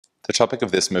The topic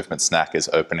of this movement snack is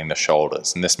opening the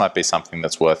shoulders, and this might be something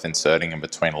that's worth inserting in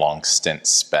between long stints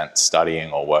spent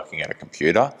studying or working at a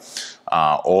computer,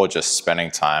 or just spending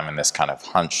time in this kind of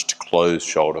hunched, closed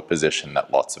shoulder position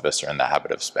that lots of us are in the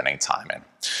habit of spending time in.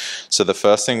 So the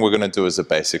first thing we're going to do is a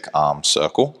basic arm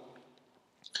circle.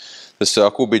 The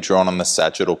circle will be drawn on the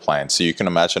sagittal plane, so you can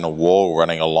imagine a wall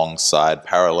running alongside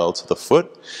parallel to the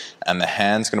foot, and the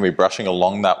hand's going to be brushing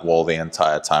along that wall the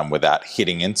entire time without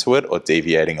hitting into it or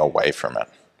deviating away from it.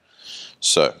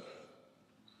 So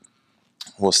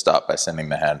we'll start by sending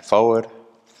the hand forward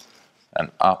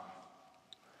and up,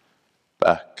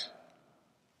 back,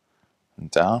 and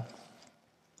down.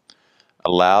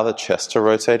 Allow the chest to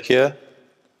rotate here,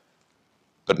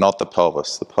 but not the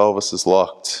pelvis. The pelvis is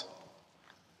locked.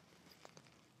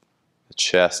 The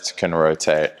chest can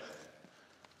rotate.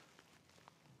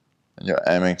 And you're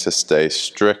aiming to stay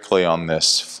strictly on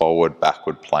this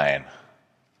forward-backward plane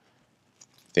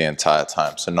the entire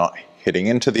time. So not hitting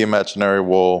into the imaginary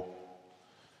wall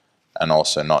and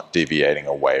also not deviating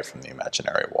away from the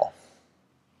imaginary wall.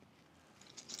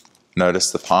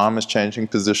 Notice the palm is changing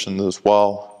position as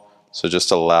well. So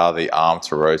just allow the arm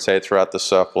to rotate throughout the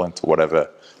circle into whatever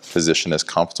position is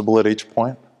comfortable at each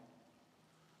point.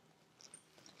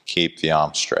 Keep the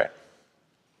arm straight.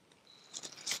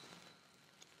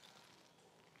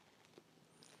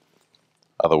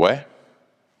 Other way.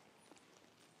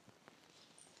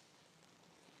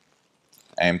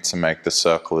 Aim to make the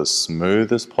circle as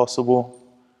smooth as possible,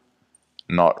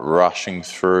 not rushing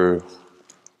through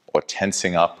or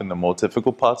tensing up in the more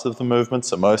difficult parts of the movement.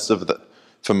 So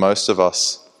for most of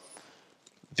us,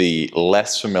 the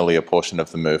less familiar portion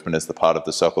of the movement is the part of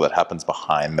the circle that happens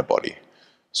behind the body.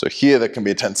 So here there can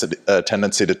be a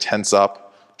tendency to tense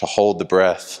up, to hold the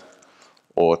breath,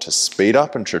 or to speed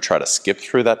up and to try to skip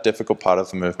through that difficult part of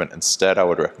the movement. Instead, I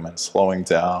would recommend slowing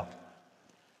down,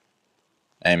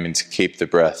 aiming to keep the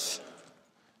breath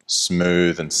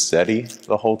smooth and steady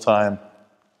the whole time,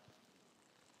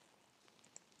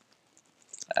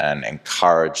 and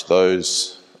encourage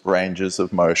those ranges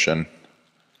of motion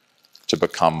to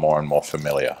become more and more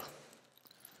familiar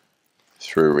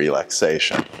through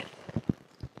relaxation.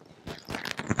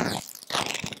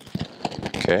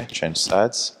 Okay, change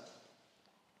sides.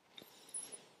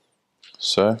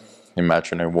 So,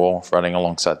 imaginary wall running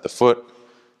alongside the foot,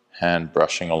 hand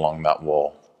brushing along that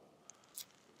wall.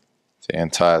 The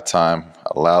entire time,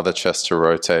 allow the chest to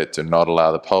rotate, do not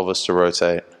allow the pelvis to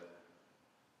rotate.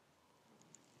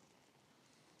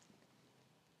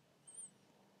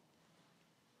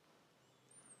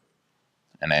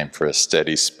 And aim for a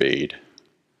steady speed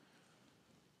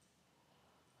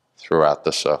throughout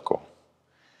the circle.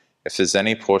 If there's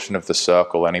any portion of the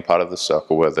circle, any part of the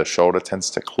circle where the shoulder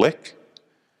tends to click,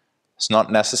 it's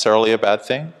not necessarily a bad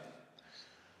thing.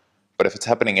 But if it's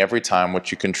happening every time,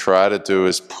 what you can try to do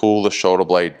is pull the shoulder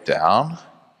blade down.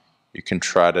 You can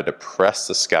try to depress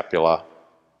the scapula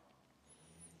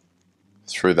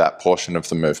through that portion of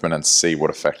the movement and see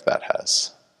what effect that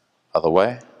has. Other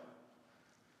way.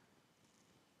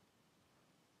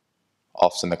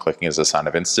 Often the clicking is a sign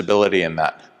of instability, and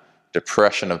that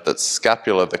depression of the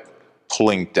scapula, the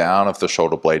pulling down of the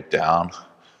shoulder blade down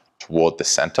toward the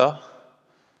center,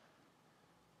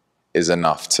 is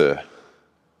enough to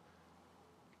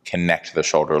connect the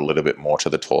shoulder a little bit more to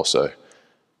the torso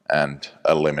and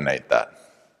eliminate that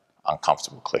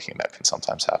uncomfortable clicking that can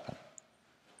sometimes happen.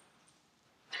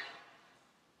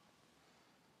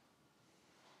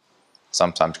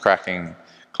 Sometimes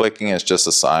clicking is just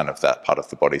a sign of that part of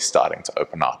the body starting to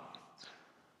open up.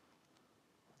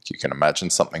 You can imagine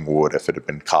something would if it had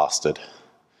been casted.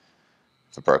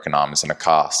 If a broken arm is in a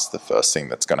cast, the first thing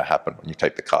that's going to happen when you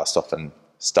take the cast off and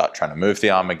start trying to move the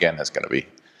arm again is going to be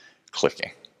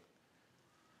clicking.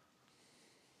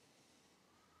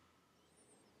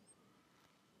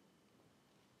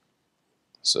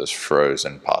 So those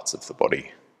frozen parts of the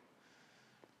body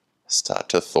start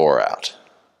to thaw out,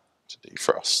 to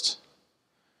defrost.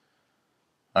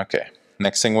 Okay.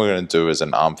 Next thing we're going to do is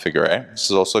an arm figure eight. This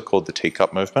is also called the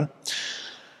teacup movement.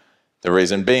 The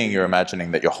reason being, you're imagining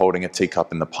that you're holding a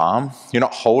teacup in the palm. You're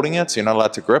not holding it, so you're not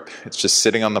allowed to grip. It's just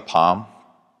sitting on the palm.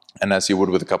 And as you would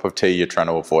with a cup of tea, you're trying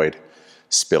to avoid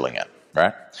spilling it,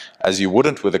 right? As you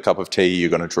wouldn't with a cup of tea,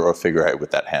 you're going to draw a figure eight with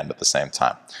that hand at the same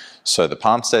time. So the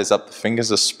palm stays up, the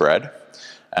fingers are spread,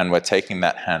 and we're taking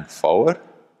that hand forward,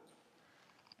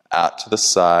 out to the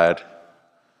side,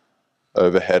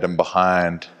 overhead and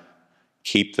behind.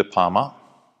 Keep the palm up,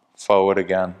 forward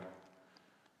again.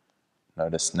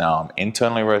 Notice now I'm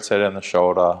internally rotating the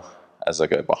shoulder as I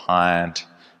go behind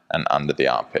and under the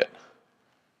armpit.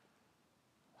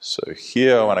 So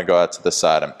here, when I go out to the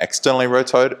side, I'm externally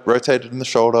rotated in the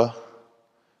shoulder,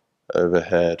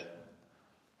 overhead,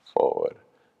 forward.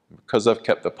 Because I've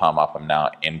kept the palm up, I'm now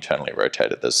internally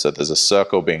rotated. So there's a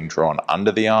circle being drawn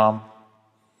under the arm,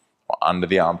 or under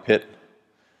the armpit,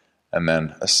 and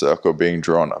then a circle being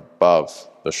drawn above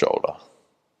the shoulder.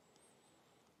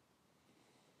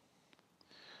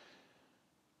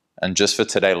 And just for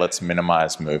today, let's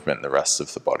minimize movement in the rest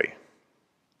of the body.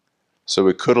 So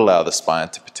we could allow the spine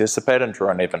to participate and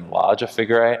draw an even larger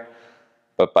figure eight,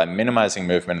 but by minimizing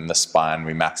movement in the spine,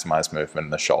 we maximize movement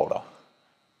in the shoulder.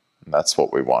 And that's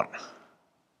what we want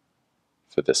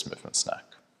for this movement snack.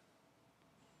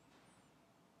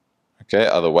 Okay,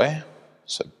 other way.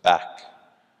 So back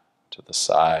to the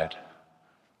side,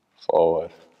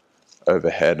 forward,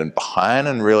 overhead and behind,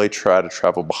 and really try to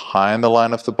travel behind the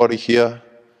line of the body here,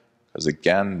 because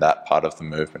again, that part of the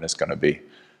movement is going to be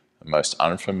the most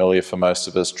unfamiliar for most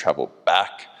of us. Travel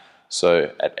back.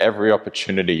 So at every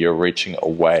opportunity, you're reaching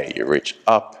away. You reach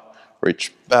up,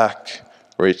 reach back,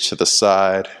 reach to the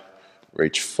side,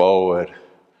 reach forward,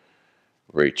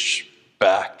 reach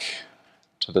back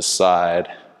to the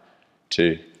side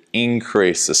to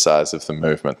increase the size of the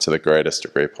movement to the greatest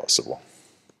degree possible.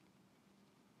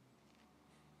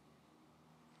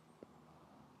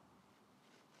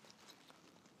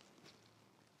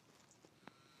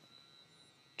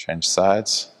 Change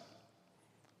sides,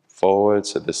 forward,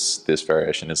 so this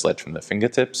variation is led from the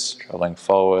fingertips, traveling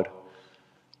forward,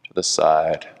 to the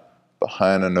side,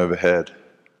 behind and overhead,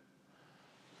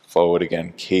 forward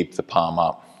again, keep the palm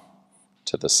up,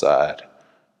 to the side,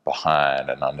 behind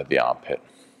and under the armpit.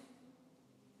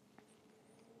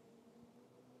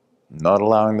 Not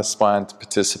allowing the spine to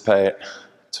participate,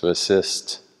 to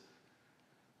assist,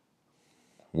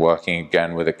 working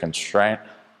again with a constraint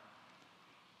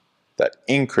that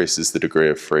increases the degree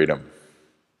of freedom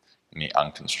in the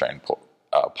unconstrained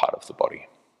part of the body,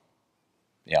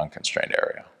 the unconstrained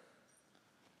area.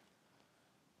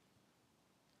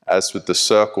 As with the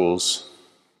circles,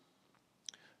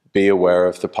 be aware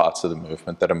of the parts of the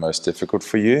movement that are most difficult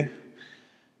for you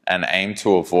and aim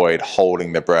to avoid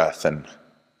holding the breath and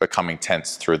becoming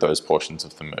tense through those portions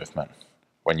of the movement.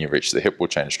 When you reach the hip, we'll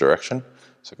change direction.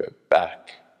 So go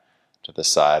back to the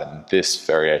side, and this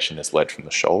variation is led from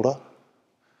the shoulder,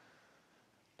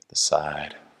 to the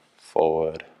side,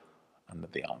 forward, under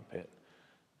the armpit,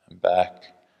 and back.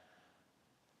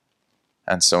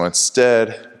 And so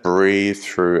instead, breathe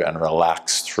through and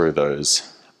relax through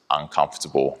those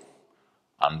uncomfortable,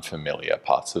 unfamiliar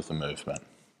parts of the movement.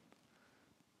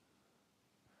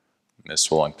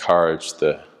 This will encourage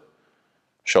the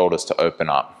shoulders to open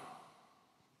up.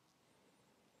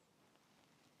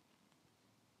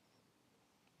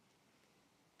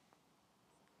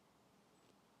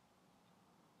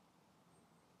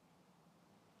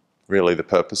 Really, the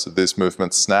purpose of these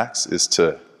movement snacks is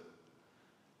to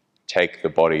take the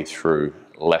body through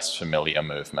less familiar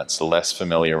movements, less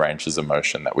familiar ranges of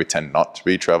motion that we tend not to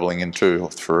be traveling into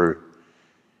or through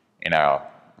in our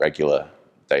regular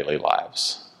daily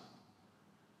lives.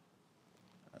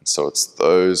 And so it's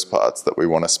those parts that we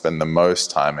want to spend the most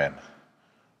time in,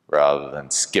 rather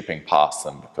than skipping past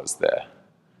them because they're,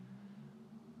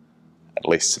 at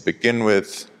least to begin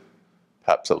with,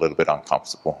 perhaps a little bit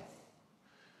uncomfortable.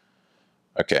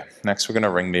 Okay, next we're going to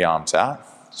wring the arms out.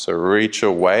 So reach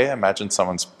away. Imagine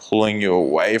someone's pulling you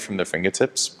away from the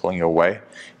fingertips, pulling you away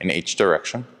in each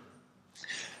direction.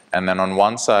 And then on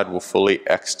one side we'll fully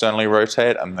externally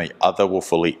rotate and the other will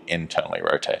fully internally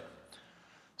rotate.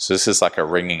 So this is like a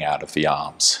wringing out of the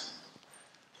arms,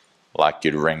 like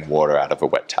you'd wring water out of a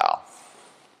wet towel.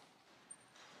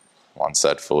 One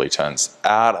side fully turns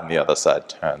out and the other side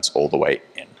turns all the way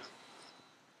in.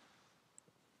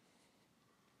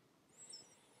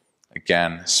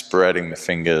 Again, spreading the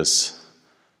fingers,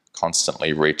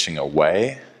 constantly reaching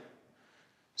away,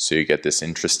 so you get this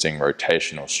interesting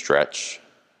rotational stretch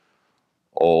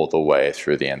all the way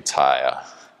through the entire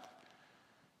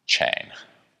chain,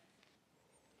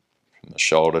 from the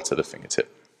shoulder to the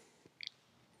fingertip.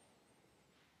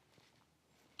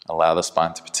 Allow the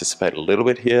spine to participate a little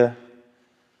bit here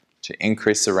to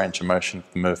increase the range of motion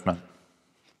of the movement.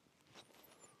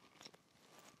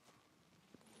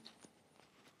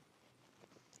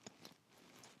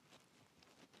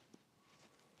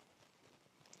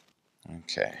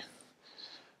 Okay,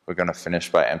 we're going to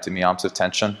finish by emptying the arms of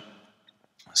tension.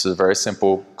 This is a very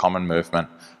simple, common movement.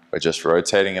 We're just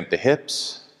rotating at the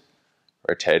hips,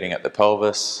 rotating at the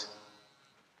pelvis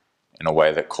in a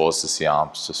way that causes the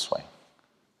arms to swing.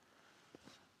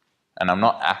 And I'm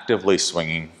not actively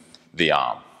swinging the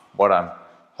arm. What I'm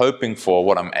hoping for,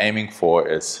 what I'm aiming for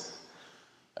is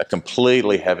a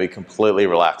completely heavy, completely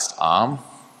relaxed arm.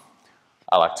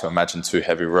 I like to imagine two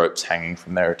heavy ropes hanging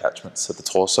from their attachments to the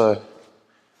torso,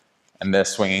 and they're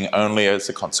swinging only as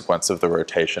a consequence of the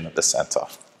rotation of the center,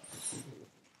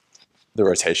 the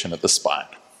rotation of the spine.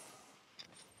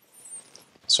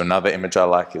 So another image I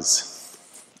like is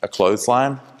a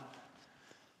clothesline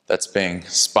that's being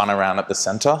spun around at the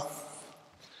center,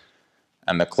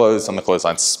 and the clothes on the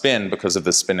clothesline spin because of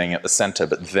the spinning at the center,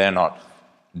 but they're not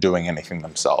doing anything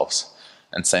themselves.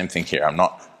 And same thing here, I'm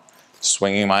not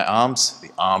swinging my arms,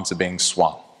 the arms are being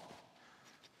swung.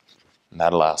 And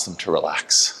that allows them to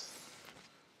relax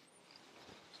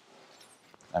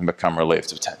and become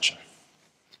relieved of tension.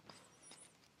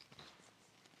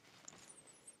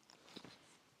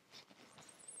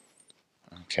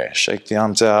 Okay, shake the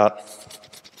arms out.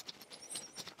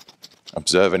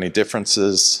 Observe any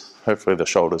differences. Hopefully the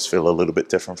shoulders feel a little bit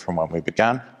different from when we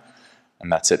began.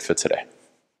 And that's it for today.